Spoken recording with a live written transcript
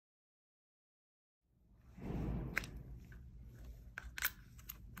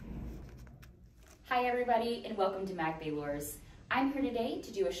Hi everybody and welcome to MagBay Lures. I'm here today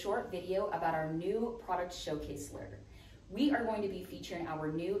to do a short video about our new product showcase lure. We are going to be featuring our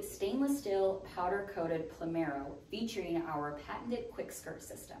new stainless steel powder coated Plomero featuring our patented QuickSkirt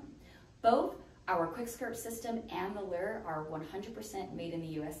system. Both our QuickSkirt system and the lure are 100% made in the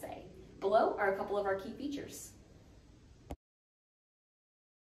USA. Below are a couple of our key features.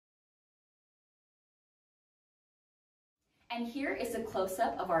 And here is a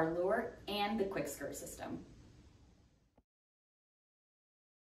close-up of our lure and the QuickSkirt system.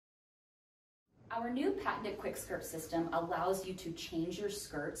 Our new patented QuickSkirt system allows you to change your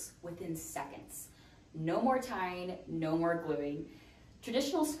skirts within seconds. No more tying, no more gluing.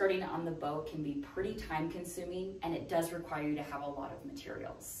 Traditional skirting on the boat can be pretty time-consuming, and it does require you to have a lot of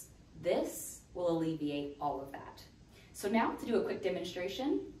materials. This will alleviate all of that. So now to do a quick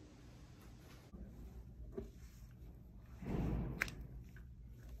demonstration.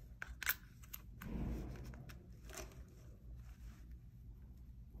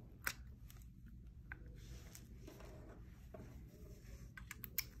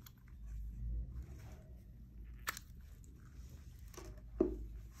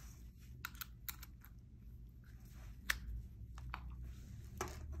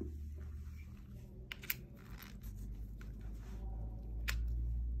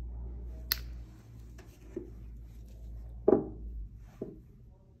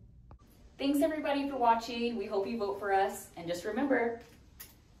 Thanks everybody for watching. We hope you vote for us. And just remember,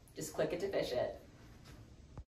 just click it to fish it.